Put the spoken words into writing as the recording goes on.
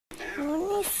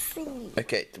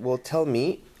Okay, well tell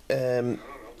me,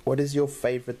 what is your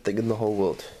favorite thing in the whole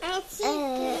world?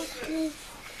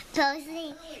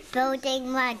 Building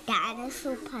my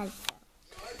dinosaur puzzle.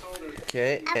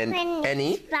 Okay, and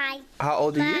Annie, how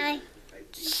old are you?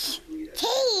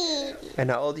 And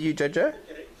how old are you, Jojo?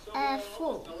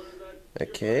 4.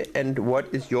 Okay, and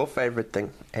what is your favorite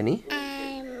thing, Annie?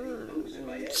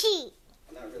 2.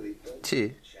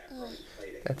 2.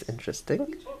 That's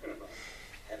interesting.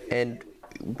 And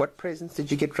what presents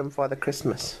did you get from Father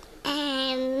Christmas?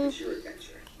 Shoes.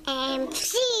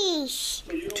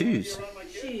 Shoes.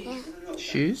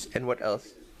 Shoes, and what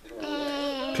else?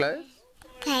 Clothes?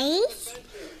 Clothes.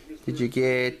 Did you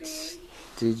get...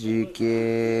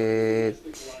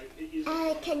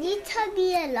 Can you tell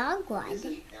me a long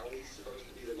one?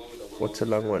 What's a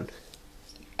long one?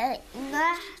 No,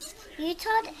 you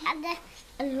told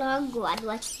a long one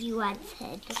what you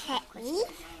wanted.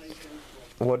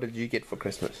 What did you get for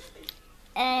Christmas?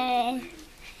 A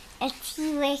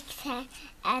T-Rex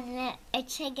and a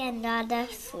chicken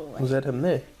dinosaur. Was that him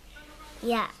there?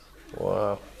 Yeah.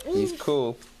 Wow, he's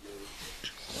cool.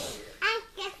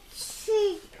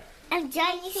 I'm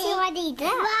trying to see what he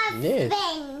does. Yes.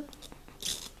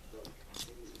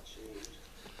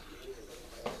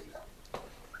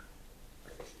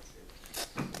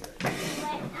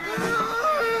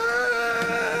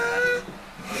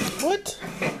 What?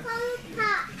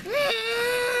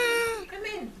 Come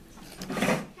in.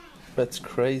 That's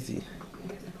crazy.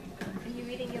 Are you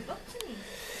reading your book to me?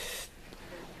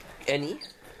 Annie?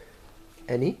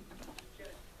 Annie?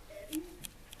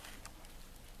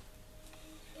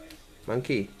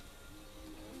 Monkey?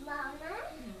 Mama?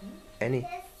 Annie?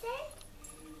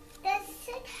 Does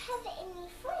it have any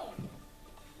friends?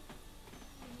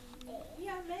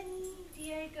 Yeah, Manny,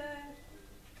 Diego,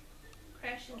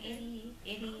 Crash and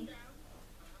Eddie.